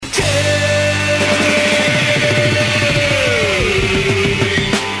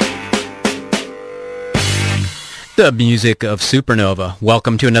The music of Supernova.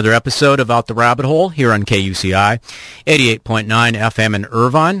 Welcome to another episode of Out the Rabbit Hole here on KUCI, 88.9 FM in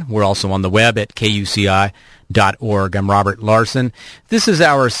Irvine. We're also on the web at kuci.org. I'm Robert Larson. This is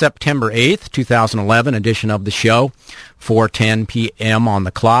our September 8th, 2011 edition of the show, 4:10 p.m. on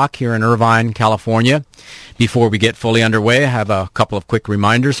the clock here in Irvine, California. Before we get fully underway, I have a couple of quick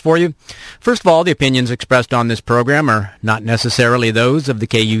reminders for you. First of all, the opinions expressed on this program are not necessarily those of the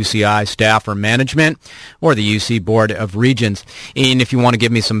KUCI staff or management or the UC Board of Regents. And if you want to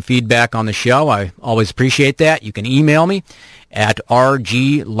give me some feedback on the show, I always appreciate that. You can email me at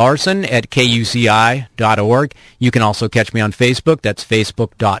rglarson@kuci.org. You can also catch me on Facebook. That's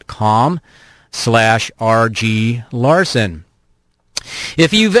facebook.com/rglarson.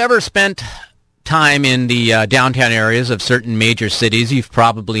 If you've ever spent time in the downtown areas of certain major cities, you've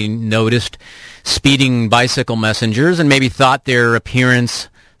probably noticed speeding bicycle messengers and maybe thought their appearance,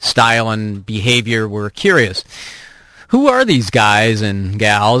 style, and behavior were curious. Who are these guys and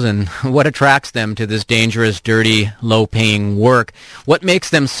gals, and what attracts them to this dangerous, dirty, low-paying work? What makes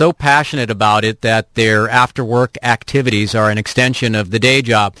them so passionate about it that their after-work activities are an extension of the day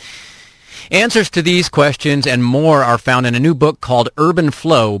job? Answers to these questions and more are found in a new book called Urban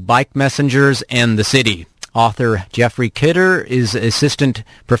Flow, Bike Messengers and the City. Author Jeffrey Kidder is assistant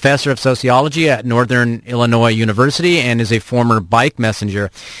professor of sociology at Northern Illinois University and is a former bike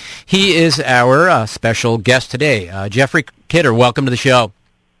messenger. He is our special guest today. Jeffrey Kidder, welcome to the show.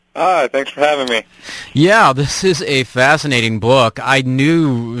 Hi, thanks for having me. Yeah, this is a fascinating book. I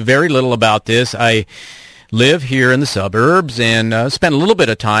knew very little about this. I live here in the suburbs and spent a little bit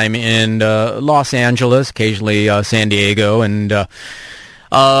of time in Los Angeles, occasionally San Diego, and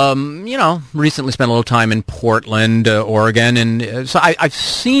recently spent a little time in Portland, Oregon, and so I've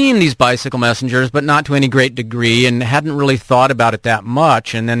seen these bicycle messengers, but not to any great degree, and hadn't really thought about it that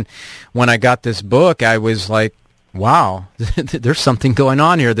much. And then when I got this book, I was like, wow, there's something going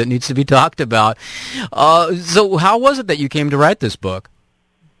on here that needs to be talked about. So how was it that you came to write this book?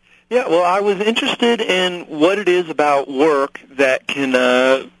 Yeah, well, I was interested in what it is about work that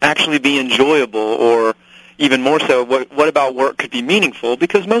can actually be enjoyable, or even more so, what about work could be meaningful,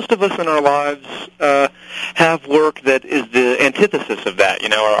 because most of us in our lives have work that is the antithesis of that. You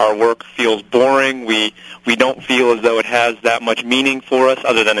know, our work feels boring. We don't feel as though it has that much meaning for us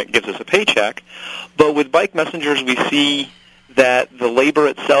other than it gives us a paycheck. But with bike messengers, we see that the labor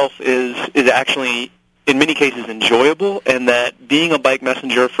itself is actually, in many cases, enjoyable, and that being a bike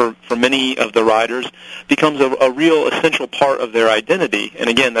messenger for many of the riders becomes a real essential part of their identity.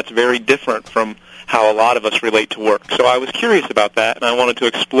 And again, that's very different from how a lot of us relate to work. So I was curious about that, and I wanted to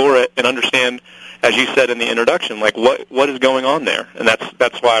explore it and understand, as you said in the introduction, like what is going on there, and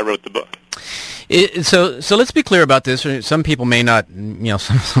that's why I wrote the book. So let's be clear about this. Some people may not,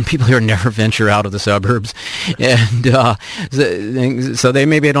 some people here never venture out of the suburbs, and so they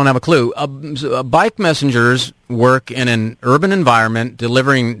maybe don't have a clue. Bike messengers work in an urban environment,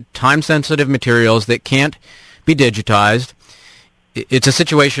 delivering time-sensitive materials that can't be digitized. It's a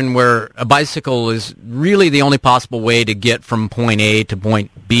situation where a bicycle is really the only possible way to get from point A to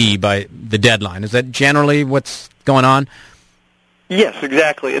point B by the deadline. Is that generally what's going on? Yes,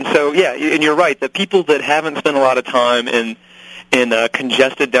 exactly. And so, yeah, and you're right, that people that haven't spent a lot of time in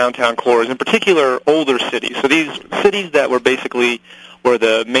congested downtown cores, in particular older cities, so these cities that were basically where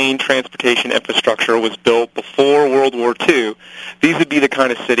the main transportation infrastructure was built before World War II, these would be the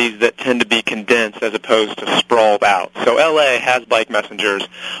kind of cities that tend to be condensed as opposed to sprawled out. So LA has bike messengers,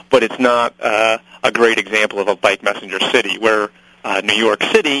 but it's not a great example of a bike messenger city, where New York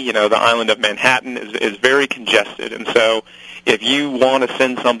City, the island of Manhattan, is very congested. And so if you want to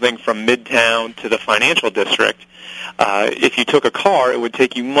send something from Midtown to the financial district, if you took a car, it would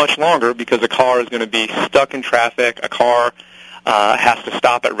take you much longer because a car is going to be stuck in traffic. A car has to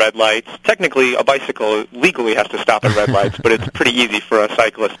stop at red lights. Technically, a bicycle legally has to stop at red lights, but it's pretty easy for a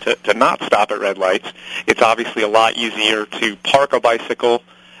cyclist to not stop at red lights. It's obviously a lot easier to park a bicycle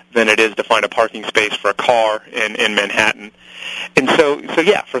than it is to find a parking space for a car in Manhattan. And so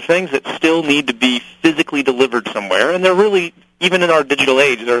yeah, for things that still need to be physically delivered somewhere, and they're really, even in our digital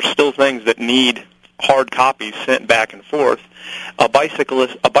age, there are still things that need hard copies sent back and forth. A bicycle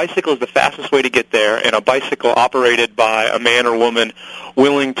is the fastest way to get there, and a bicycle operated by a man or woman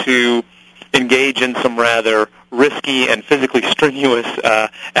willing to engage in some rather risky and physically strenuous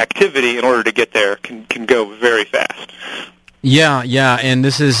activity in order to get there can go very fast. Yeah, and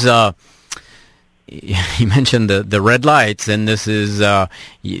this is, you mentioned the red lights, and this is,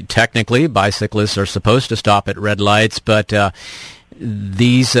 technically, bicyclists are supposed to stop at red lights, but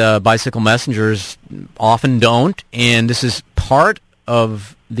these bicycle messengers often don't, and this is part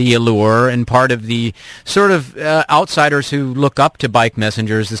of the allure and part of the sort of outsiders who look up to bike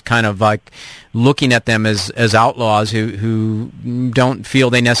messengers is kind of like looking at them as outlaws who don't feel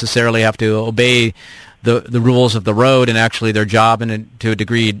they necessarily have to obey the rules of the road, and actually their job to a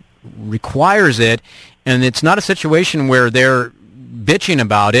degree requires it. And it's not a situation where they're bitching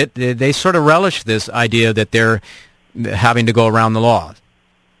about it. They sort of relish this idea that they're having to go around the laws.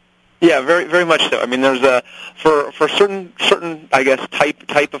 Yeah, very, very much so. I mean, there's for certain I guess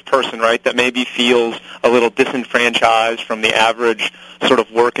type of person, right, that maybe feels a little disenfranchised from the average sort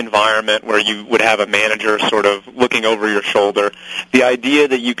of work environment where you would have a manager sort of looking over your shoulder. The idea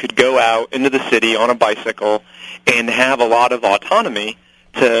that you could go out into the city on a bicycle and have a lot of autonomy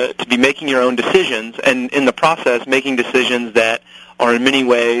to be making your own decisions, and in the process making decisions that are in many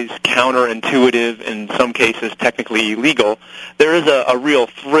ways counterintuitive, in some cases technically illegal, there is a real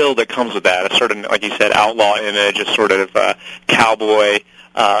thrill that comes with that, a certain, like you said, outlaw image, a sort of cowboy,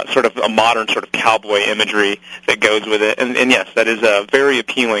 sort of a modern sort of cowboy imagery that goes with it. And yes, that is very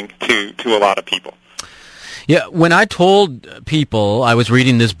appealing to a lot of people. Yeah, when I told people I was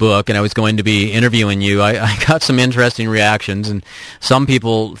reading this book and I was going to be interviewing you, I got some interesting reactions, and some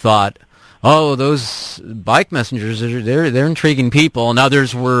people thought, oh, those bike messengers, they're intriguing people. And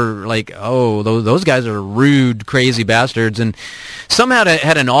others were like, oh, those guys are rude, crazy bastards. And some had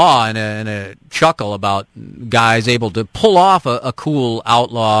an awe and a chuckle about guys able to pull off a cool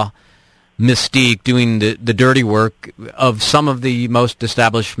outlaw mystique, doing the dirty work of some of the most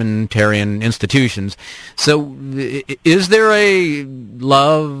establishmentarian institutions. So is there a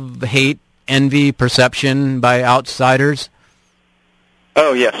love, hate, envy perception by outsiders?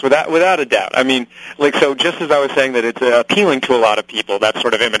 Oh, yes, without a doubt. I mean, like, so just as I was saying that it's appealing to a lot of people, that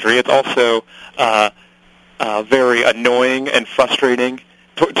sort of imagery, it's also very annoying and frustrating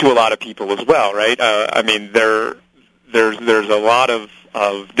to a lot of people as well, right? I mean, there's a lot of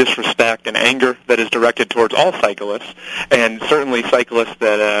disrespect and anger that is directed towards all cyclists, and certainly cyclists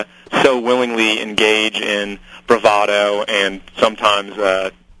that so willingly engage in bravado and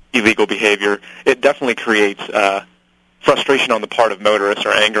sometimes illegal behavior. It definitely creates frustration on the part of motorists or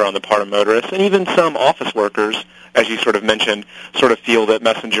anger on the part of motorists, and even some office workers, as you sort of mentioned, sort of feel that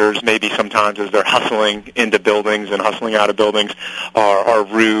messengers maybe sometimes as they're hustling into buildings and hustling out of buildings are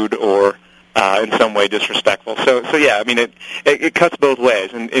rude or in some way disrespectful. So yeah, I mean, it cuts both ways,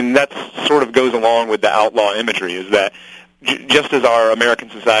 and that sort of goes along with the outlaw imagery, is that just as our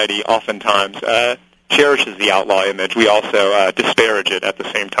American society oftentimes cherishes the outlaw image, we also disparage it at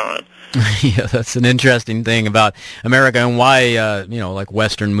the same time. Yeah, that's an interesting thing about America and why, like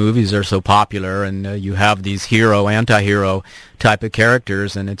Western movies are so popular, and you have these hero, anti-hero type of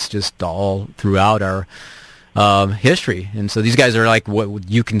characters, and it's just all throughout our history. And so these guys are like, what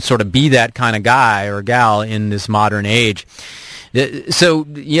you can sort of be that kind of guy or gal in this modern age. So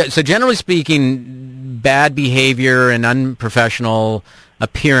generally speaking, bad behavior and unprofessional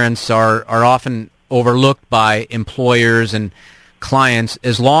appearance are often overlooked by employers and clients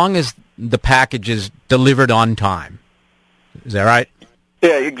as long as the package is delivered on time. Is that right?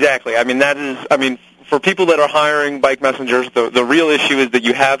 Yeah, exactly. I mean, for people that are hiring bike messengers, the real issue is that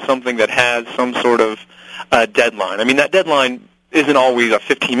you have something that has some sort of deadline. I mean, that deadline isn't always a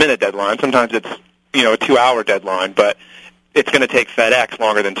 15-minute deadline. Sometimes it's, a 2-hour deadline, but it's going to take FedEx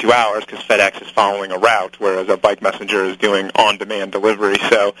longer than 2 hours because FedEx is following a route, whereas a bike messenger is doing on-demand delivery.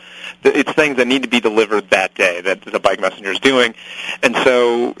 So it's things that need to be delivered that day that the bike messenger is doing. And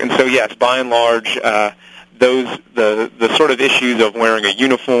so yes, by and large, the sort of issues of wearing a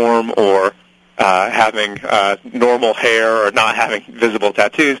uniform or having normal hair or not having visible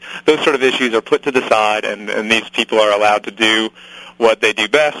tattoos, those sort of issues are put to the side, and these people are allowed to do what they do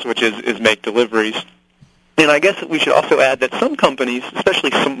best, which is make deliveries. And I guess we should also add that some companies, especially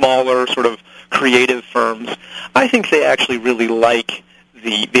smaller sort of creative firms, I think they actually really like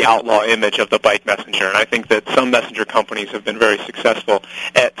the outlaw image of the bike messenger. And I think that some messenger companies have been very successful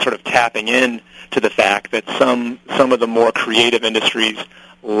at sort of tapping in to the fact that some of the more creative industries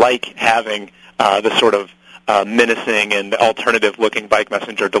like having the sort of menacing and alternative-looking bike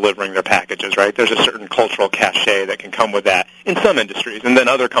messenger delivering their packages, right? There's a certain cultural cachet that can come with that in some industries. And then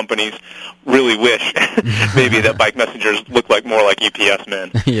other companies really wish maybe that bike messengers look more like UPS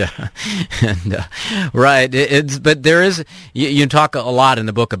men. Yeah, and, right. But there is, you talk a lot in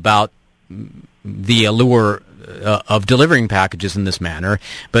the book about the allure of delivering packages in this manner,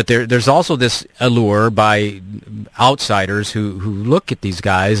 but there's also this allure by outsiders who look at these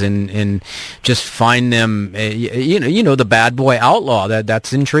guys and just find them, the bad boy outlaw.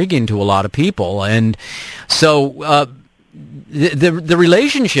 That's intriguing to a lot of people. And so the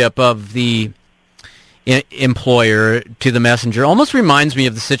relationship of the employer to the messenger almost reminds me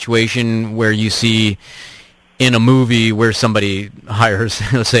of the situation where you see in a movie where somebody hires,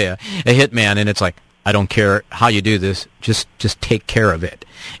 let's say, a hitman, and it's like, I don't care how you do this, just take care of it.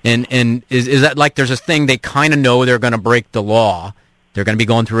 And is that like there's this thing they kind of know they're going to break the law, they're going to be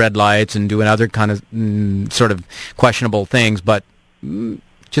going through red lights and doing other kind of sort of questionable things, but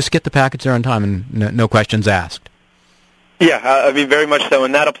just get the package there on time and no questions asked. Yeah, I mean, very much so,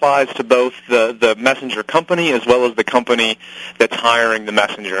 and that applies to both the messenger company as well as the company that's hiring the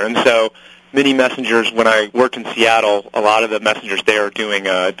messenger. And so many messengers, when I worked in Seattle, a lot of the messengers there are doing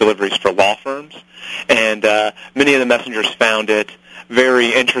deliveries for law firms, and many of the messengers found it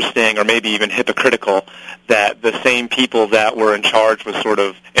very interesting or maybe even hypocritical that the same people that were in charge with sort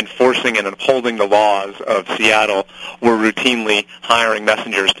of enforcing and upholding the laws of Seattle were routinely hiring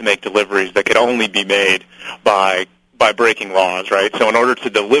messengers to make deliveries that could only be made by breaking laws, right? So in order to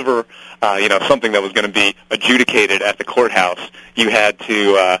deliver, something that was going to be adjudicated at the courthouse, you had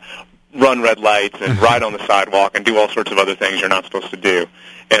to run red lights and ride on the sidewalk and do all sorts of other things you're not supposed to do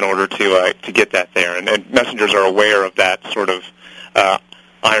in order to get that there. And messengers are aware of that sort of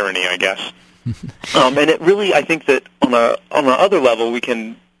irony, I guess. And it really, I think that on a other level, we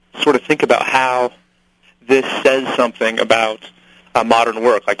can sort of think about how this says something about modern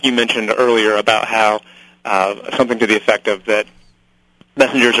work. Like you mentioned earlier about how something to the effect of that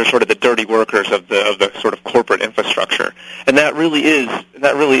messengers are sort of the dirty workers of the sort of corporate infrastructure, and that really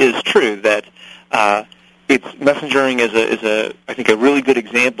is true. That messengering is I think a really good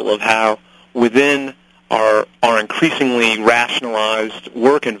example of how within our increasingly rationalized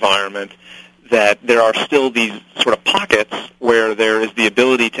work environment that there are still these sort of pockets where there is the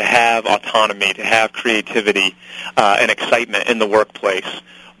ability to have autonomy, to have creativity and excitement in the workplace.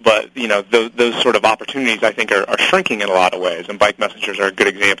 But, those sort of opportunities, I think, are shrinking in a lot of ways, and bike messengers are a good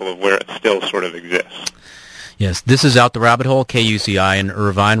example of where it still sort of exists. Yes, this is Out the Rabbit Hole, KUCI in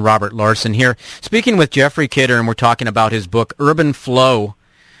Irvine. Robert Larson here, speaking with Jeffrey Kidder, and we're talking about his book, Urban Flow,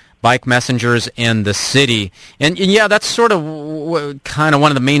 Bike Messengers and the City. And yeah, that's sort of kind of one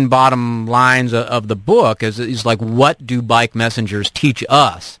of the main bottom lines of the book, is like, what do bike messengers teach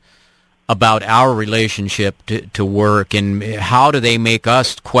us about our relationship to work, and how do they make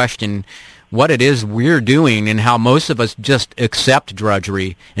us question what it is we're doing, and how most of us just accept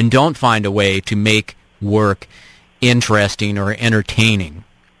drudgery and don't find a way to make work interesting or entertaining.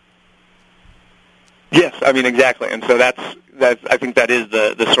 Yes, I mean, exactly. And so that's I think that is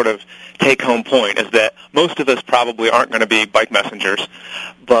the sort of take-home point, is that most of us probably aren't going to be bike messengers,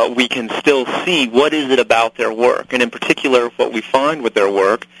 but we can still see what is it about their work. And in particular, what we find with their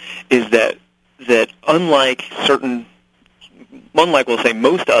work is that unlike we'll say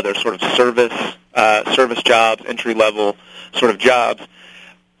most other sort of service jobs, entry-level sort of jobs,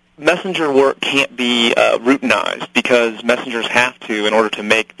 messenger work can't be routinized, because messengers have to, in order to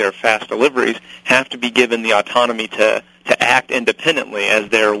make their fast deliveries, have to be given the autonomy to act independently as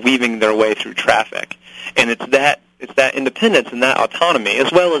they're weaving their way through traffic. And it's that independence and that autonomy,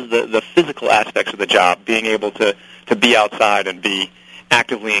 as well as the physical aspects of the job, being able to be outside and be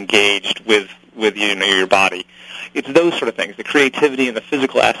actively engaged with your body. It's those sort of things, the creativity and the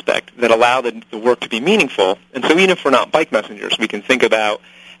physical aspect, that allow the work to be meaningful. And so even if we're not bike messengers, we can think about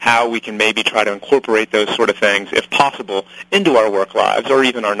how we can maybe try to incorporate those sort of things, if possible, into our work lives or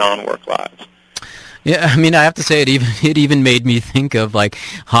even our non-work lives. Yeah, I mean, I have to say, it even made me think of, like,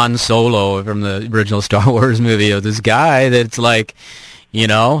 Han Solo from the original Star Wars movie, of this guy that's like,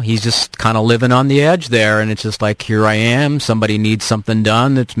 he's just kind of living on the edge there, and it's just like, here I am, somebody needs something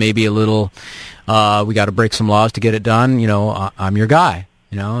done that's maybe a little, we got to break some laws to get it done, I'm your guy.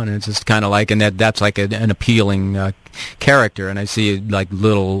 And it's just kind of like, and that's like an appealing character, and I see like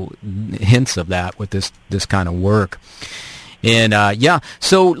little hints of that with this kind of work. And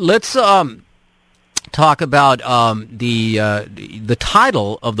so let's talk about the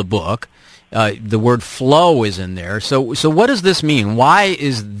title of the book. The word flow is in there. So what does this mean? Why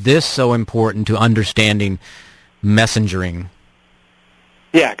is this so important to understanding messengering?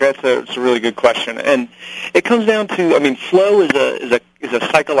 Yeah, that's a really good question, and it comes down to, I mean, flow is a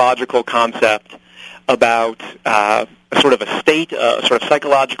psychological concept about a sort of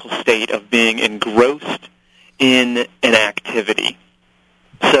psychological state of being engrossed in an activity.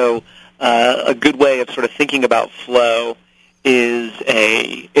 So a good way of sort of thinking about flow is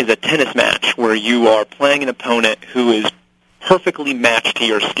a tennis match where you are playing an opponent who is perfectly matched to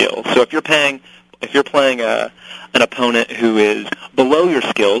your skills. So if you're playing If you're playing an opponent who is below your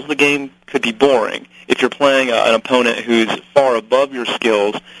skills, the game could be boring. If you're playing an opponent who's far above your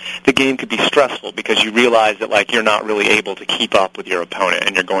skills, the game could be stressful because you realize that like you're not really able to keep up with your opponent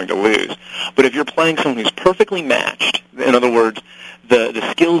and you're going to lose. But if you're playing someone who's perfectly matched, in other words, the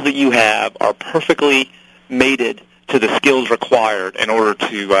skills that you have are perfectly mated to the skills required in order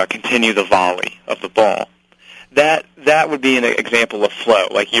to continue the volley of the ball, that would be an example of flow.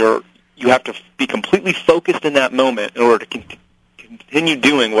 Like you have to be completely focused in that moment in order to continue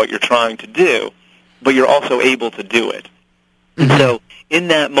doing what you're trying to do, but you're also able to do it. Mm-hmm. So in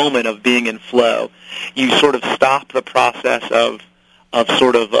that moment of being in flow, you sort of stop the process of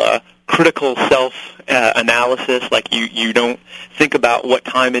sort of critical self-analysis. Like you don't think about what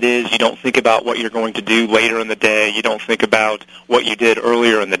time it is. You don't think about what you're going to do later in the day. You don't think about what you did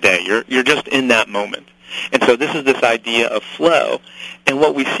earlier in the day. You're just in that moment. And so this is this idea of flow. And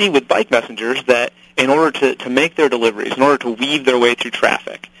what we see with bike messengers, that in order to make their deliveries, in order to weave their way through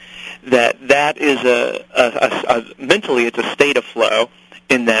traffic, that is mentally it's a state of flow,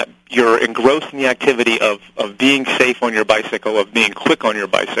 in that you're engrossed in the activity of being safe on your bicycle, of being quick on your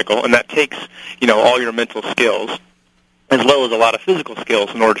bicycle, and that takes, all your mental skills as well as a lot of physical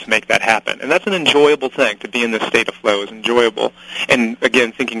skills in order to make that happen. And that's an enjoyable thing. To be in this state of flow is enjoyable. And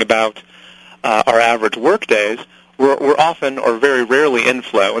again, thinking about our average work days, we're often or very rarely in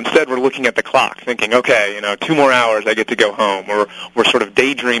flow. Instead, we're looking at the clock, thinking, okay, 2 more hours, I get to go home. Or we're sort of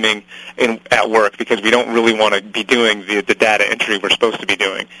daydreaming at work because we don't really want to be doing the data entry we're supposed to be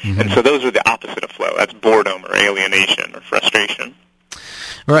doing. Mm-hmm. And so those are the opposite of flow. That's boredom or alienation or frustration.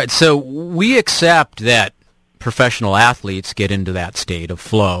 All right, so we accept that professional athletes get into that state of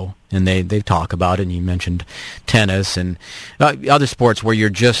flow, and they talk about it, and you mentioned tennis and other sports where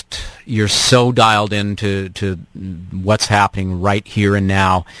you're so dialed into what's happening right here and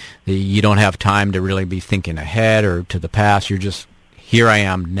now that you don't have time to really be thinking ahead or to the past. You're just, here I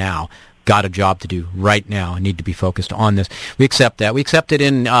am now, got a job to do right now, I need to be focused on this. We accept that. We accept it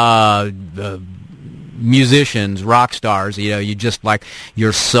in musicians, rock stars. You just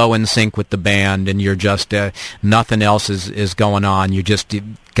you're so in sync with the band, and you're just nothing else is going on. You're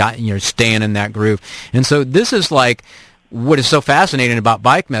staying in that groove. And so this is what is so fascinating about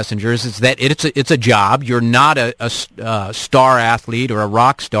bike messengers is that it's a job. You're not a star athlete or a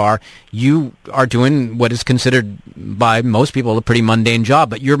rock star. You are doing what is considered by most people a pretty mundane job,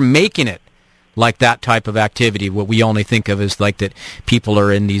 but you're making it like that type of activity. What we only think of is that people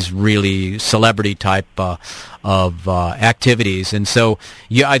are in these really celebrity type of activities. And so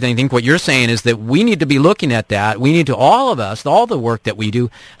I think what you're saying is that we need to be looking at that. We need to, all of us, all the work that we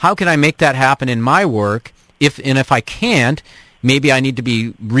do, how can I make that happen in my work? If I can't, maybe I need to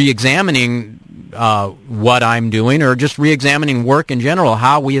be re-examining what I'm doing, or just re-examining work in general,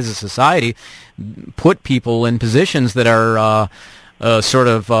 how we as a society put people in positions that are sort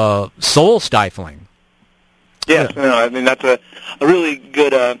of soul-stifling. Yes, I mean that's a really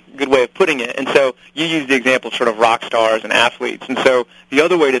good way of putting it. And so you use the example of sort of rock stars and athletes. And so the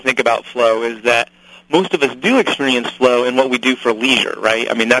other way to think about flow is that most of us do experience flow in what we do for leisure, right?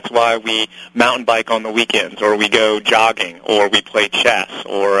 I mean, that's why we mountain bike on the weekends, or we go jogging, or we play chess,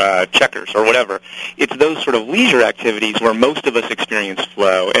 or checkers, or whatever. It's those sort of leisure activities where most of us experience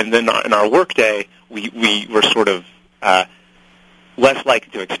flow, and then in our workday, we're sort of less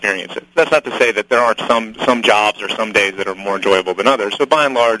likely to experience it. That's not to say that there aren't some jobs or some days that are more enjoyable than others, but by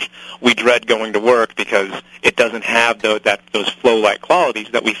and large, we dread going to work because it doesn't have those flow-like qualities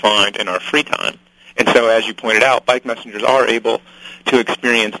that we find in our free time. And so, as you pointed out, bike messengers are able to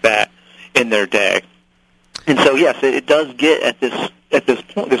experience that in their day. And so, yes, it does get at this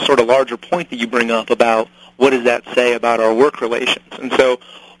point, this sort of larger point that you bring up about what does that say about our work relations. And so,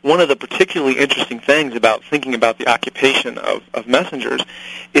 one of the particularly interesting things about thinking about the occupation of messengers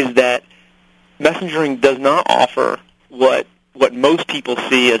is that messengering does not offer what most people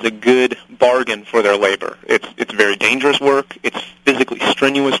see as a good bargain for their labor. It's very dangerous work. It's physically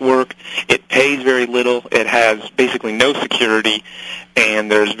strenuous work. It pays very little. It has basically no security,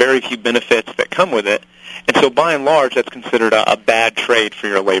 and there's very few benefits that come with it. And so by and large, that's considered a bad trade for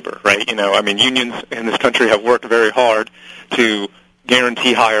your labor, right? I mean, unions in this country have worked very hard to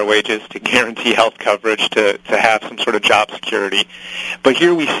guarantee higher wages, to guarantee health coverage, to have some sort of job security. But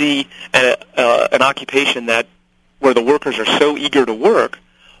here we see an occupation where the workers are so eager to work,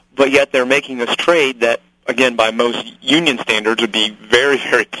 but yet they're making this trade that, again, by most union standards would be very,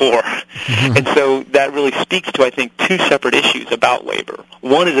 very poor. Mm-hmm. And so that really speaks to, I think, two separate issues about labor.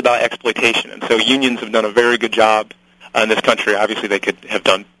 One is about exploitation, and so unions have done a very good job in this country. Obviously, they could have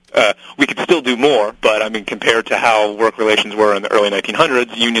done we could still do more, but I mean, compared to how work relations were in the early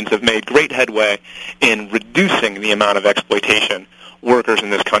 1900s, unions have made great headway in reducing the amount of exploitation workers in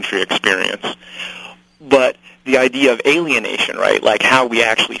this country experience. But the idea of alienation, right, like how we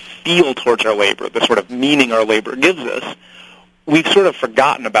actually feel towards our labor, the sort of meaning our labor gives us, we've sort of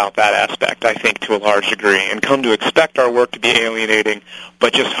forgotten about that aspect, I think, to a large degree, and come to expect our work to be alienating,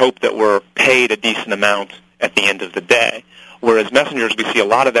 but just hope that we're paid a decent amount at the end of the day. Whereas messengers, we see a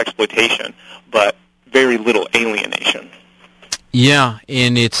lot of exploitation, but very little alienation. Yeah,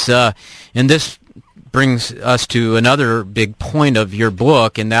 and it's and this brings us to another big point of your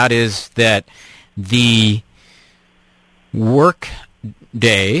book, and that is that the work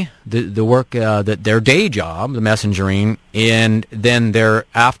day, the work that their day job, the messengering, and then their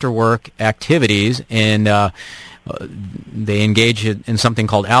after work activities, and they engage in something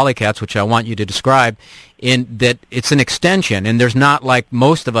called alley cats, which I want you to describe, in that it's an extension, and there's not like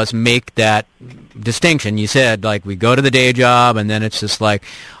most of us make that distinction. You said, like, we go to the day job, and then it's just like,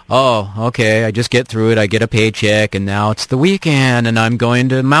 oh, okay, I just get through it, I get a paycheck, and now it's the weekend, and I'm going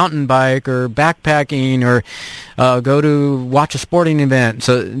to mountain bike or backpacking or go to watch a sporting event.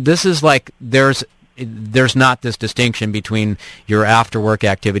 So this is like, there's not this distinction between your after-work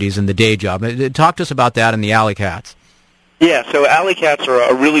activities and the day job. Talk to us about that in the alley cats. Yeah, so alley cats are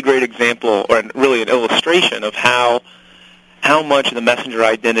a really great example, or really an illustration of how much the messenger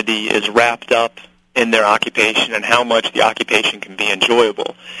identity is wrapped up in their occupation and how much the occupation can be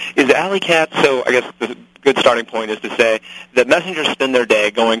enjoyable. Is alley cats, so I guess the good starting point is to say that messengers spend their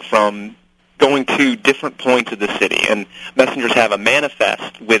day going to different points of the city, and messengers have a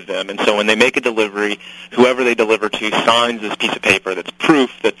manifest with them, and so when they make a delivery, whoever they deliver to signs this piece of paper that's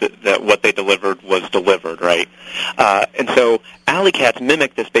proof that what they delivered was delivered, right? And so alley cats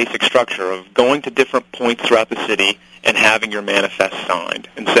mimic this basic structure of going to different points throughout the city and having your manifest signed.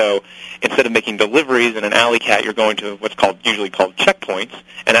 And so instead of making deliveries in an alley cat, you're going to what's usually called checkpoints,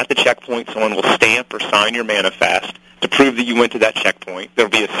 and at the checkpoint, someone will stamp or sign your manifest to prove that you went to that checkpoint. There will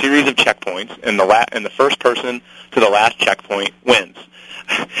be a series of checkpoints, and the first person to the last checkpoint wins,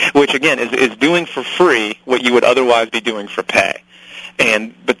 which, again, is doing for free what you would otherwise be doing for pay.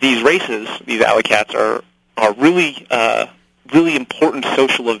 But these races, these alley cats, are really really important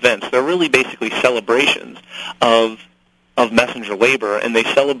social events. They're really basically celebrations of messenger labor, and they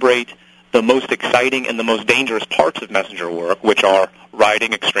celebrate the most exciting and the most dangerous parts of messenger work, which are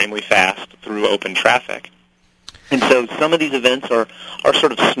riding extremely fast through open traffic. And so some of these events are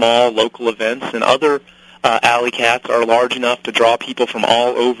sort of small local events, and other alley cats are large enough to draw people from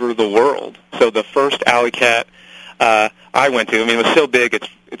all over the world. So the first alley cat I went to, I mean, it was so big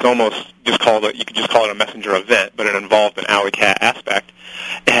it's almost you could just call it a messenger event, but it involved an alley cat aspect.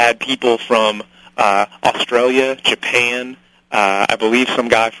 It had people from Australia, Japan, I believe there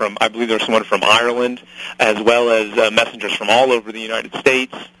was someone from Ireland, as well as messengers from all over the United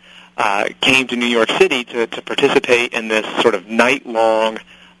States. Came to New York City to participate in this sort of night-long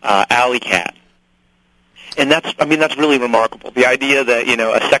alley cat. And that's really remarkable. The idea that,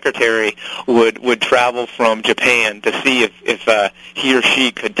 a secretary would travel from Japan to see if he or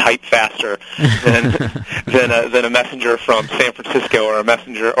she could type faster than a messenger from San Francisco, or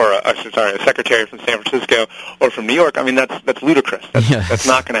a secretary from San Francisco or from New York. I mean, that's ludicrous. That's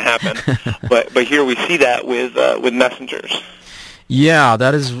not going to happen. But here we see that with messengers. Yeah,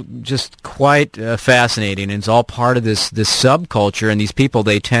 that is just quite fascinating. It's all part of this subculture, and these people,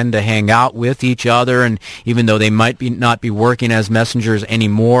 they tend to hang out with each other, and even though they might not be working as messengers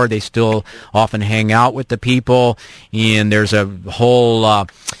anymore, they still often hang out with the people, and there's a whole...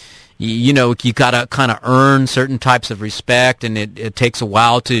 you got to kind of earn certain types of respect, and it takes a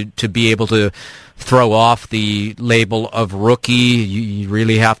while to be able to throw off the label of rookie. You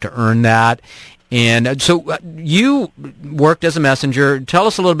really have to earn that. And so you worked as a messenger. Tell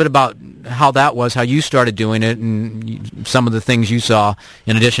us a little bit about how that was, how you started doing it, and some of the things you saw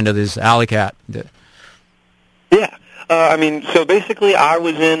in addition to this alley cat. Yeah. So basically I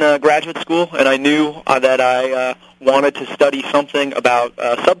was in graduate school, and I knew that I wanted to study something about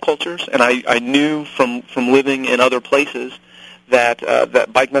subcultures, and I knew from living in other places that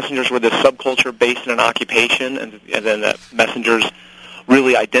bike messengers were this subculture based in an occupation, and then that messengers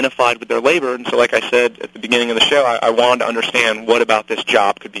really identified with their labor. And so, like I said at the beginning of the show, I wanted to understand what about this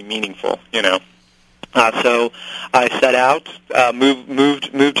job could be meaningful, So I set out, moved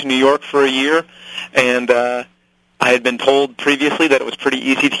to New York for a year, and I had been told previously that it was pretty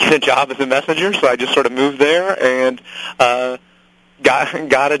easy to get a job as a messenger, so I just sort of moved there and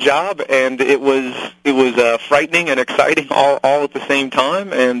got a job, and it was frightening and exciting all at the same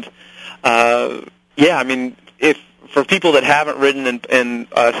time. And for people that haven't ridden in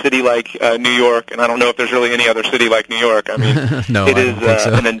a city like New York, and I don't know if there's really any other city like New York. I mean, no, it I is don't think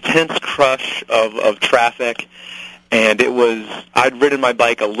so. an intense crush of traffic. And I'd ridden my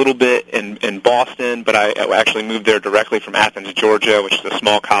bike a little bit in Boston, but I actually moved there directly from Athens, Georgia, which is a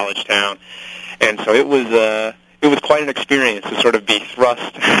small college town. And so it was quite an experience to sort of be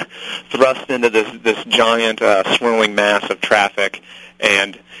thrust into this giant swirling mass of traffic.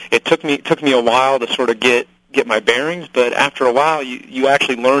 And it took me a while to sort of get my bearings, but after a while you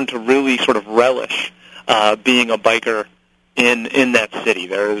actually learn to really sort of relish being a biker in that city.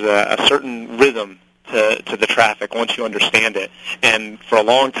 There is a certain rhythm to the traffic once you understand it. And for a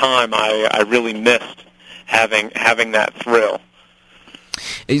long time, I really missed having that thrill.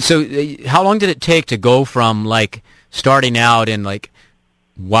 So how long did it take to go from, like, starting out and, like,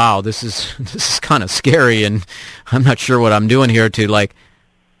 wow, this is kind of scary and I'm not sure what I'm doing here, to, like,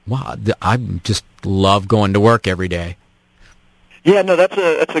 wow, I just love going to work every day? Yeah, no, that's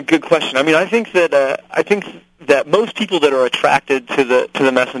a good question. I mean, I think that most people that are attracted to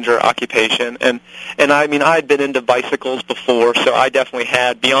the messenger occupation, and I mean, I had been into bicycles before, so I definitely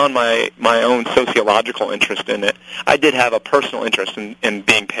had, beyond my own sociological interest in it, I did have a personal interest in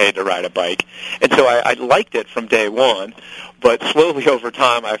being paid to ride a bike, and so I liked it from day one. But slowly over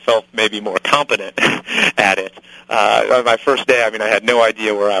time, I felt maybe more competent at it. On my first day, I mean, I had no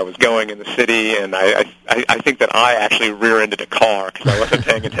idea where I was going in the city, and I think that I actually rear-ended a car because I wasn't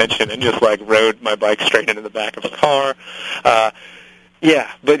paying attention and just, like, rode my bike straight into the back of a car.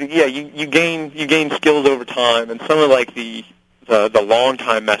 You gain skills over time, and some of, like, the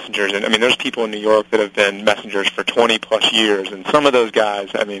long-time messengers, and I mean, there's people in New York that have been messengers for 20-plus years, and some of those guys,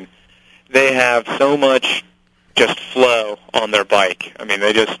 I mean, they have so much just flow on their bike. I mean,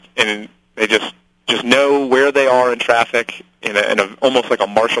 they just know where they are in traffic, in a almost like a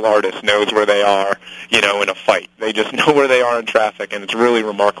martial artist knows where they are, in a fight. They just know where they are in traffic, and it's really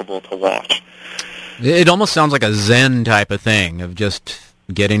remarkable to watch. It almost sounds like a Zen type of thing of just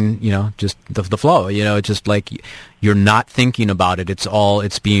getting, just the flow. It's just like you're not thinking about it.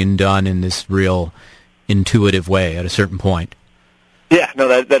 It's being done in this real intuitive way at a certain point. Yeah,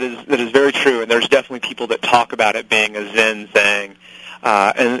 no, that is very true, and there's definitely people that talk about it being a Zen thing,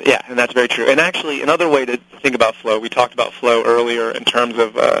 and that's very true. And actually, another way to think about flow, we talked about flow earlier in terms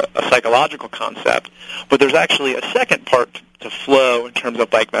of a psychological concept, but there's actually a second part to flow in terms of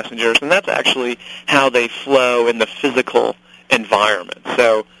bike messengers, and that's actually how they flow in the physical environment.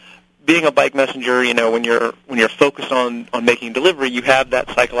 So, being a bike messenger, when you're focused on making delivery, you have that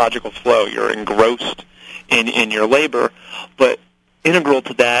psychological flow. You're engrossed in your labor, but integral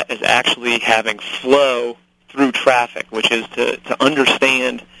to that is actually having flow through traffic, which is to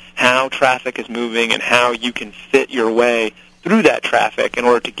understand how traffic is moving and how you can fit your way through that traffic in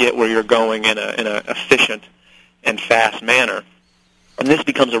order to get where you're going in a efficient and fast manner. And this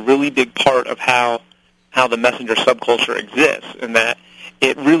becomes a really big part of how the messenger subculture exists, in that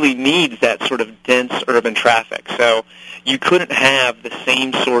it really needs that sort of dense urban traffic. So you couldn't have the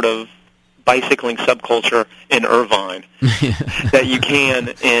same sort of bicycling subculture in Irvine that you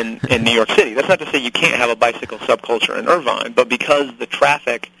can in New York City. That's not to say you can't have a bicycle subculture in Irvine, but because the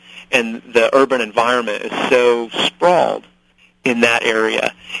traffic and the urban environment is so sprawled in that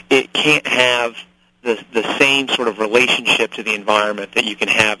area, it can't have the same sort of relationship to the environment that you can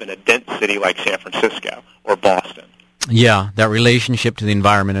have in a dense city like San Francisco or Boston. Yeah, that relationship to the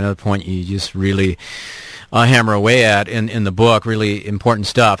environment, another point you just really hammer away at in the book, really important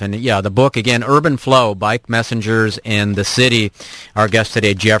stuff. And yeah, the book, again, Urban Flow, Bike Messengers and the City. Our guest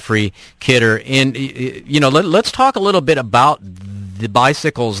today, Jeffrey Kidder. And, let's talk a little bit about the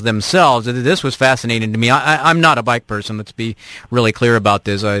bicycles themselves. This was fascinating to me. I'm not a bike person. Let's be really clear about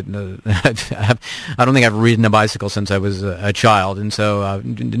this. I don't think I've ridden a bicycle since I was a child, and so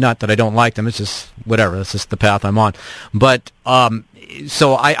not that I don't like them. It's just whatever. That's just the path I'm on. But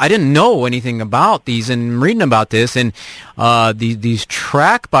so I didn't know anything about these, and reading about this, and these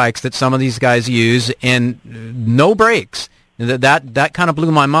track bikes that some of these guys use, and no brakes. That kind of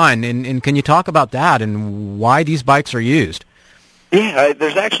blew my mind. And can you talk about that and why these bikes are used? Yeah,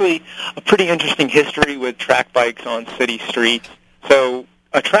 there's actually a pretty interesting history with track bikes on city streets. So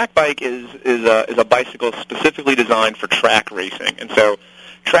a track bike is a bicycle specifically designed for track racing, and so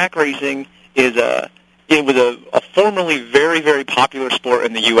track racing was a formerly very, very popular sport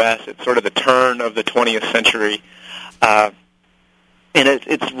in the U.S. at sort of the turn of the 20th century, and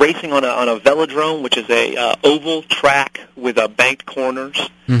it's racing on a velodrome, which is a oval track with banked corners.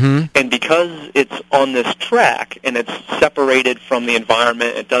 Mm-hmm. And because it's on this track and it's separated from the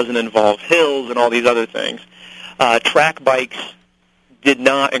environment, it doesn't involve hills and all these other things. Track bikes did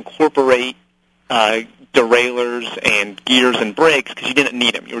not incorporate derailleurs and gears and brakes because you didn't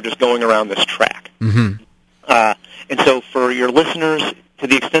need them. You were just going around this track. Mm-hmm. And so for your listeners, to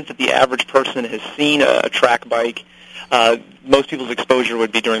the extent that the average person has seen a track bike, most people's exposure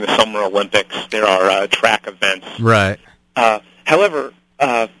would be during the Summer Olympics. There are track events. Right. However,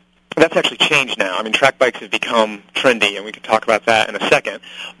 that's actually changed now. I mean, track bikes have become trendy, and we can talk about that in a second.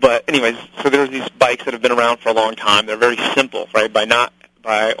 But anyways, so there's these bikes that have been around for a long time. They're very simple, right?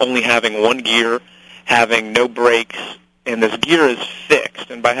 By only having one gear, having no brakes, and this gear is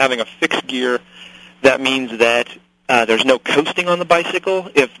fixed. And by having a fixed gear, that means that there's no coasting on the bicycle.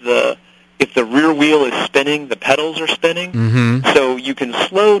 If the rear wheel is spinning, the pedals are spinning. Mm-hmm. So you can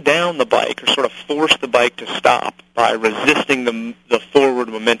slow down the bike or sort of force the bike to stop by resisting the forward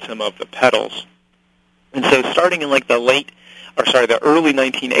momentum of the pedals. And so starting in like the early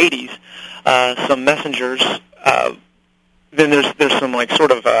 1980s, some messengers, then there's some like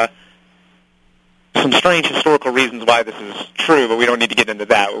sort of some strange historical reasons why this is true, but we don't need to get into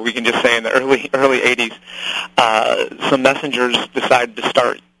that. We can just say in the early 80s, some messengers decided to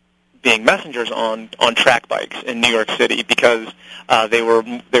start being messengers on track bikes in New York City because they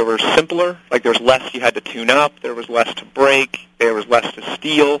were simpler. Like there was less you had to tune up, there was less to break, there was less to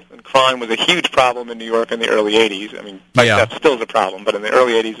steal, and crime was a huge problem in New York in the early 80s. I mean, that still is a problem, but in the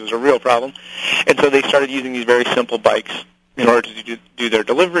early 80s it was a real problem. And so they started using these very simple bikes in order to do their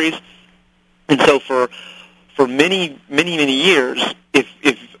deliveries. And so for many years, if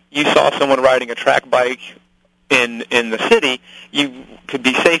you saw someone riding a track bike in the city, you could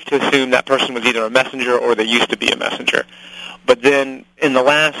be safe to assume that person was either a messenger or they used to be a messenger. But then in the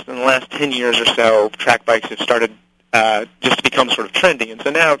last 10 years or so, track bikes have started just to become sort of trendy. And so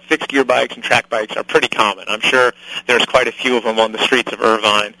now fixed gear bikes and track bikes are pretty common. I'm sure there's quite a few of them on the streets of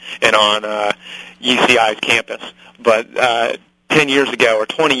Irvine and on UCI's campus. But 10 years ago or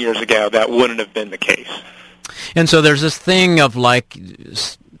 20 years ago, that wouldn't have been the case. And so there's this thing of like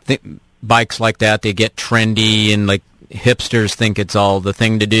bikes like that, they get trendy and like hipsters think it's all the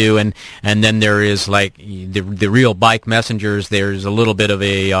thing to do, and then there is like the real bike messengers. There's a little bit of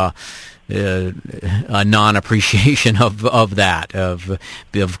a non-appreciation of that,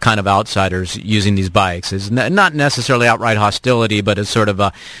 of kind of outsiders using these bikes. It's not necessarily outright hostility, but it's sort of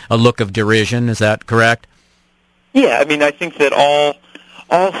a look of derision. Is that correct? Yeah, I mean, I think that all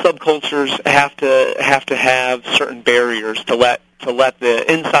subcultures have to have certain barriers to let the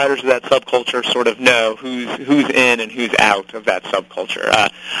insiders of that subculture sort of know who's in and who's out of that subculture.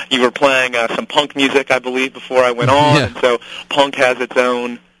 You were playing some punk music, I believe, before I went on, and so punk has its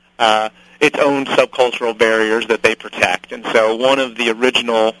own subcultural barriers that they protect. And so one of the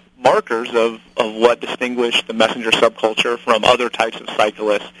original markers of what distinguished the messenger subculture from other types of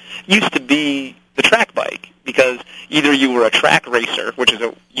cyclists used to be the track bike, because either you were a track racer, which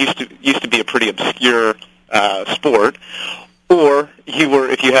used to be a pretty obscure sport, or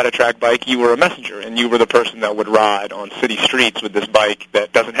if you had a track bike, you were a messenger, and you were the person that would ride on city streets with this bike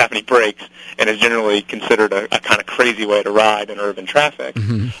that doesn't have any brakes and is generally considered a kind of crazy way to ride in urban traffic.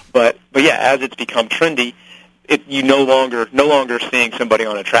 Mm-hmm. But yeah, as it's become trendy, you no longer seeing somebody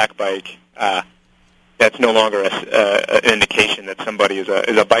on a track bike. That's no longer an indication that somebody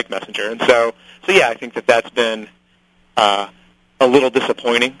is a bike messenger, and so yeah, I think that's been a little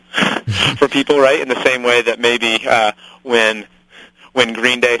disappointing for people, right? In the same way that maybe when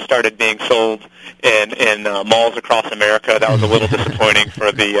Green Day started being sold in malls across America, that was a little disappointing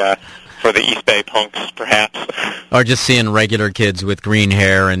for the East Bay punks, perhaps. Or just seeing regular kids with green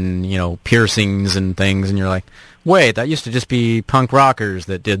hair and piercings and things, and you're like, wait, that used to just be punk rockers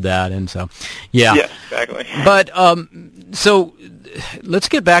that did that, and so, yeah. Yes, exactly. But, so, let's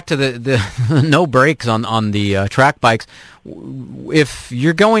get back to the no brakes on the track bikes. If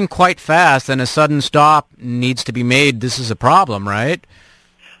you're going quite fast and a sudden stop needs to be made, this is a problem, right?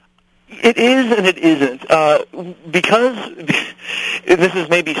 It is and it isn't, because this is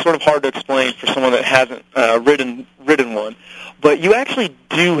maybe sort of hard to explain for someone that hasn't ridden one, but you actually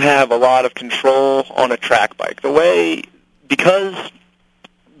do have a lot of control on a track bike. The way, because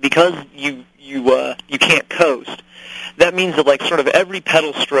you can't coast, that means that like sort of every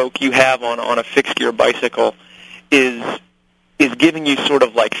pedal stroke you have on a fixed gear bicycle is giving you sort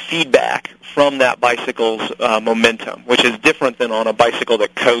of like feedback from that bicycle's momentum, which is different than on a bicycle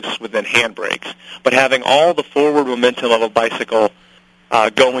that coasts within handbrakes. But having all the forward momentum of a bicycle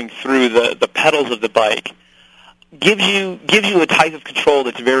going through the pedals of the bike gives you a type of control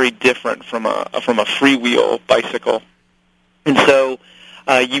that's very different from a freewheel bicycle. And so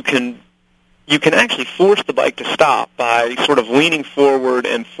you can actually force the bike to stop by sort of leaning forward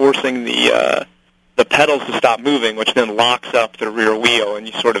and forcing the the pedals to stop moving, which then locks up the rear wheel, and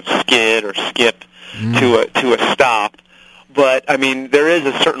you sort of skid or skip to a stop. But, I mean, there is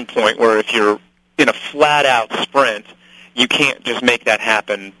a certain point where if you're in a flat-out sprint, you can't just make that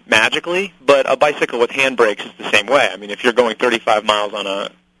happen magically. But a bicycle with handbrakes is the same way. I mean, if you're going 35 miles an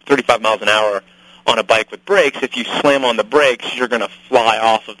hour on a bike with brakes, if you slam on the brakes, you're going to fly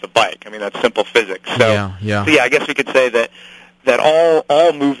off of the bike. I mean, that's simple physics. So, yeah, I guess we could say that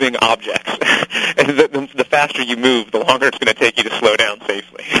all moving objects, and the faster you move, the longer it's going to take you to slow down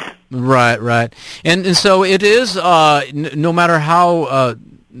safely. Right. And so it is, no matter how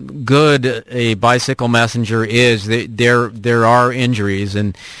good a bicycle messenger is, there are injuries,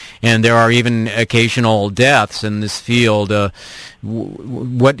 and there are even occasional deaths in this field.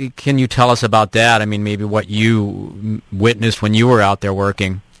 What can you tell us about that? I mean, maybe what you witnessed when you were out there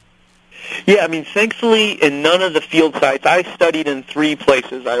working. Yeah, I mean, thankfully, in none of the field sites, I studied in 3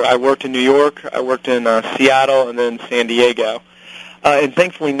 places. I worked in New York, I worked in Seattle, and then San Diego. And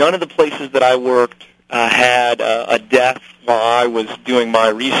thankfully, none of the places that I worked had a death while I was doing my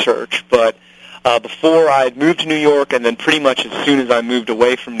research. But before I had moved to New York, and then pretty much as soon as I moved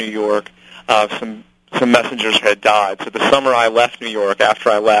away from New York, some messengers had died. So the summer I left New York, after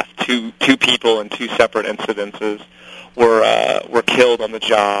I left, two people in 2 separate incidences were killed on the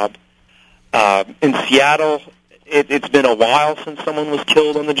job. In Seattle, it's been a while since someone was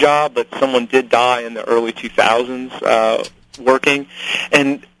killed on the job, but someone did die in the early 2000s working,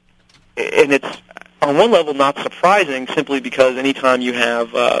 and it's on one level not surprising, simply because anytime you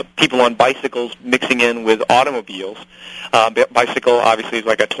have people on bicycles mixing in with automobiles, bicycle obviously is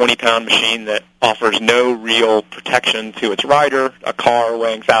like a 20-pound machine that offers no real protection to its rider. A car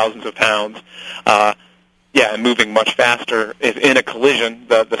weighing thousands of pounds. And moving much faster. If in a collision,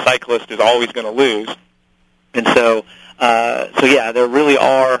 the cyclist is always going to lose. And so there really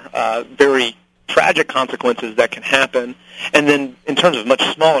are very tragic consequences that can happen. And then in terms of much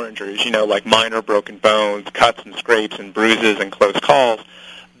smaller injuries, like minor broken bones, cuts and scrapes and bruises and close calls,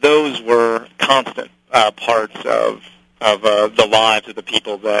 those were constant parts of the lives of the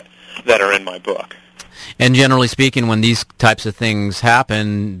people that are in my book. And generally speaking, when these types of things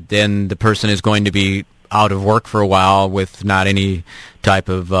happen, then the person is going to be out of work for a while with not any type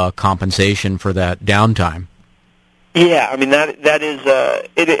of compensation for that downtime. Yeah, I mean that is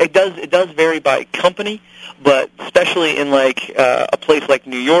it does vary by company, but especially in like a place like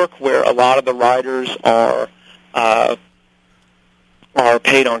New York, where a lot of the riders are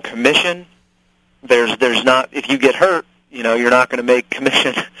paid on commission. There's not, if you get hurt, you're not going to make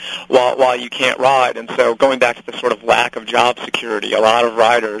commission while you can't ride. And so going back to the sort of lack of job security, a lot of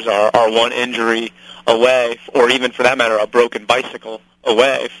riders are one injury away, or even for that matter, a broken bicycle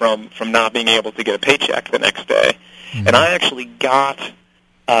away from not being able to get a paycheck the next day. Mm-hmm. And I actually got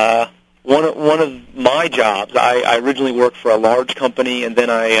one of my jobs. I originally worked for a large company, and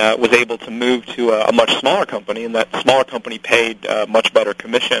then I was able to move to a much smaller company, and that smaller company paid much better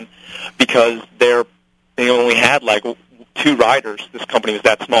commission because they only had like 2 riders. This company was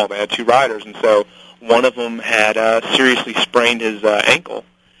that small. They had 2 riders, and so one of them had seriously sprained his ankle.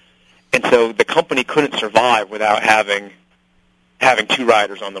 And so the company couldn't survive without having 2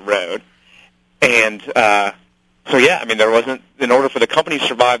 riders on the road. And there wasn't, in order for the company to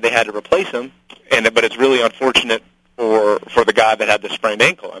survive, they had to replace him. But it's really unfortunate for the guy that had the sprained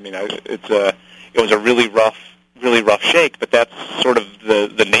ankle. I mean, it was a really rough shake, but that's sort of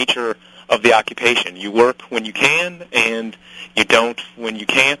the nature of the occupation. You work when you can, and you don't when you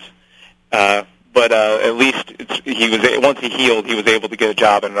can't. But at least once he healed, he was able to get a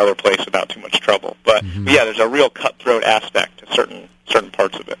job in another place without too much trouble. But yeah, there's a real cutthroat aspect to certain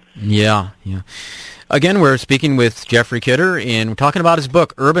parts of it. Yeah. Again, we're speaking with Jeffrey Kidder, and we're talking about his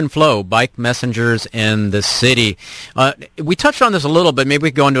book, Urban Flow, Bike Messengers and the City. We touched on this a little, but maybe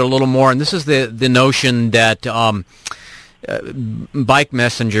we can go into it a little more, and this is the notion that bike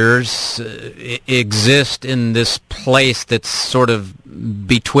messengers exist in this place that's sort of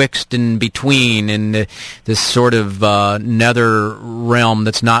betwixt and between, in this sort of nether realm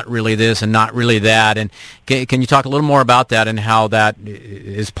that's not really this and not really that. And can you talk a little more about that and how that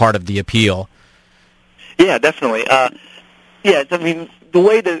is part of the appeal? Yeah, definitely. I mean,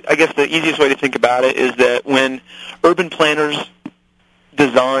 I guess the easiest way to think about it is that when urban planners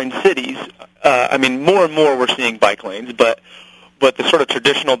design cities, more and more we're seeing bike lanes, but the sort of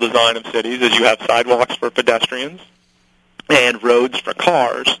traditional design of cities is you have sidewalks for pedestrians and roads for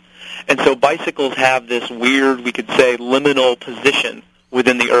cars. And so bicycles have this weird, we could say, liminal position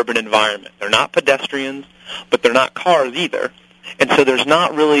within the urban environment. They're not pedestrians, but they're not cars either. And so there's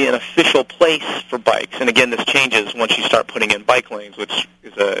not really an official place for bikes. And again, this changes once you start putting in bike lanes, which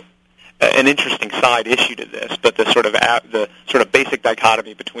is an interesting side issue to this, but the sort of basic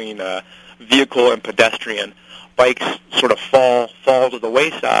dichotomy between vehicle and pedestrian. Bikes sort of fall to the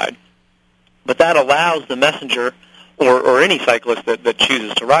wayside, but that allows the messenger or any cyclist that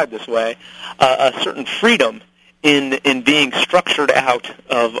chooses to ride this way a certain freedom in being structured out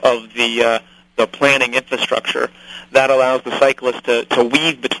of the planning infrastructure that allows the cyclist to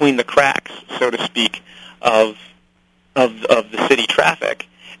weave between the cracks, so to speak, of the city traffic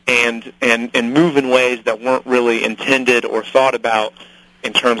and move in ways that weren't really intended or thought about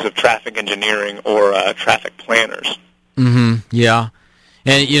in terms of traffic engineering or traffic planners. Mm-hmm. Yeah.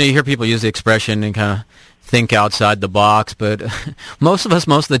 And, you hear people use the expression and kind of think outside the box, but most of us,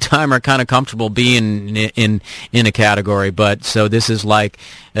 most of the time, are kind of comfortable being in a category. But so this is like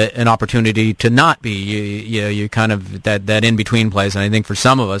an opportunity to not be. You kind of that in between place, and I think for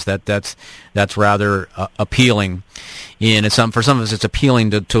some of us that's rather appealing. And for some of us, it's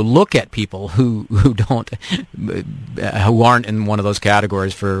appealing to look at people who aren't in one of those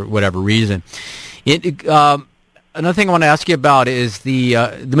categories for whatever reason. Another thing I want to ask you about is the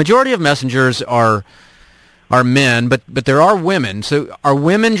majority of messengers are men, but there are women. So are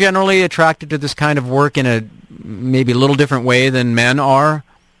women generally attracted to this kind of work in a maybe a little different way than men are?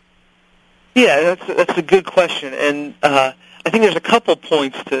 Yeah, that's a good question, and I think there's a couple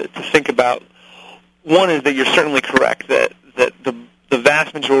points to think about. One is that you're certainly correct that the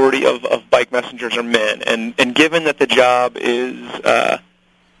vast majority of bike messengers are men, and given that the job is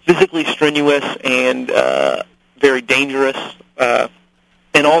physically strenuous and very dangerous,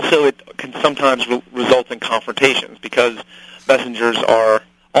 and also it can sometimes result in confrontations because messengers are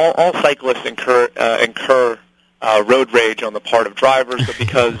all cyclists incur road rage on the part of drivers, but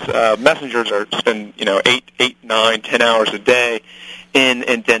because messengers spend 8, 9, 10 hours a day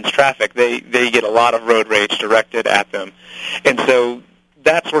in dense traffic, they get a lot of road rage directed at them, and so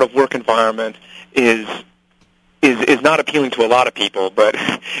that sort of work environment is not appealing to a lot of people, but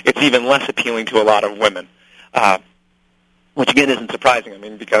it's even less appealing to a lot of women, which again isn't surprising. I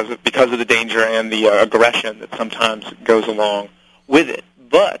mean, because of the danger and the aggression that sometimes goes along with it.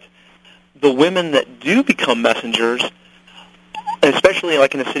 But the women that do become messengers, especially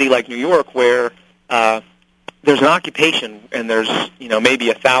like in a city like New York, where there's an occupation and there's maybe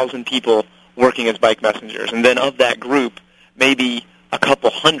 1,000 people working as bike messengers, and then of that group, maybe a couple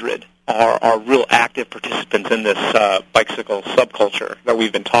hundred are real active participants in this bicycle subculture that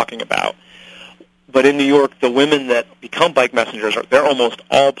we've been talking about. But in New York, the women that become bike messengers, they're almost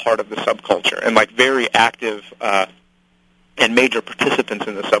all part of the subculture and like very active and major participants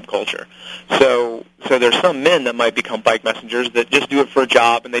in the subculture. So there's some men that might become bike messengers that just do it for a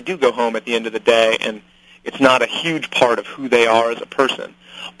job, and they do go home at the end of the day, and it's not a huge part of who they are as a person.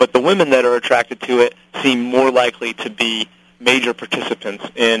 But the women that are attracted to it seem more likely to be major participants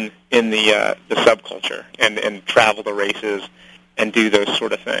in the subculture and travel the races and do those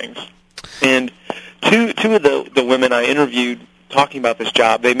sort of things. And two of the women I interviewed talking about this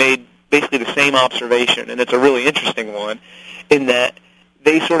job, they made basically the same observation, and it's a really interesting one, in that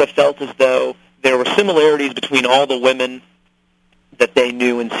they sort of felt as though there were similarities between all the women that they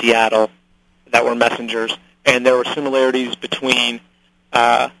knew in Seattle that were messengers, and there were similarities between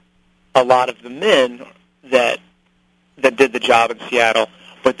a lot of the men that did the job in Seattle,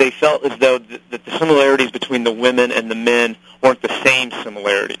 but they felt as though that the similarities between the women and the men weren't the same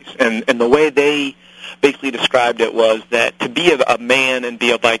similarities. And the way they basically described it was that to be a man and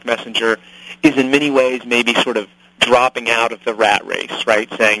be a bike messenger is in many ways maybe sort of dropping out of the rat race, right?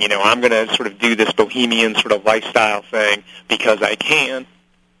 Saying, I'm going to sort of do this bohemian sort of lifestyle thing because I can.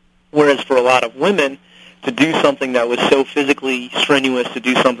 Whereas for a lot of women, to do something that was so physically strenuous, to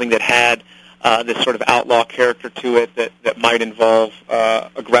do something that had this sort of outlaw character to it that might involve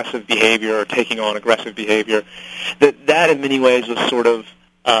aggressive behavior or taking on aggressive behavior, that in many ways was sort of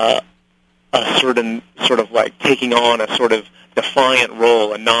a certain sort of like taking on a sort of defiant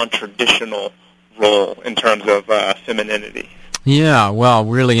role, a non-traditional role in terms of femininity. Yeah, well,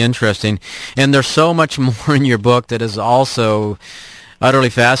 really interesting. And there's so much more in your book that is also utterly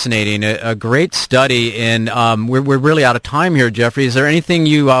fascinating. A great study, and we're really out of time here, Jeffrey. Is there anything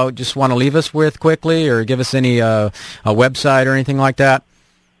you just want to leave us with quickly, or give us any a website or anything like that?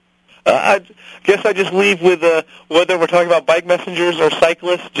 I guess I just leave with whether we're talking about bike messengers or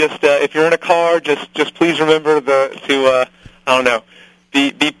cyclists. Just if you're in a car, just please remember to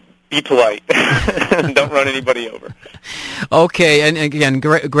be polite. Don't run anybody over. Okay, and again,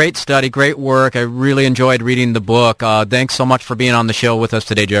 great study, great work. I really enjoyed reading the book. Thanks so much for being on the show with us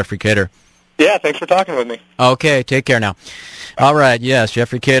today, Jeffrey Kidder. Yeah, thanks for talking with me. Okay, take care now. All right, yes,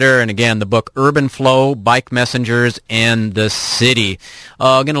 Jeffrey Kidder, and again, the book Urban Flow, Bike Messengers, and the City.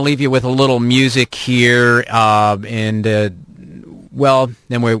 I'm going to leave you with a little music here, well,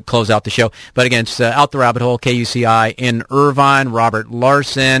 then we'll close out the show. But again, it's Out the Rabbit Hole, KUCI in Irvine, Robert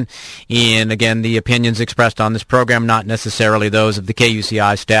Larson. And again, the opinions expressed on this program, not necessarily those of the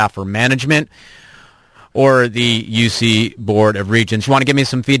KUCI staff or management or the UC Board of Regents. You want to give me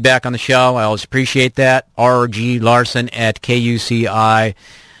some feedback on the show? I always appreciate that.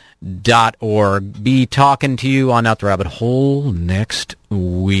 rglarson@kuci.org. Be talking to you on Out the Rabbit Hole next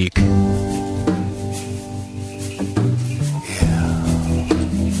week.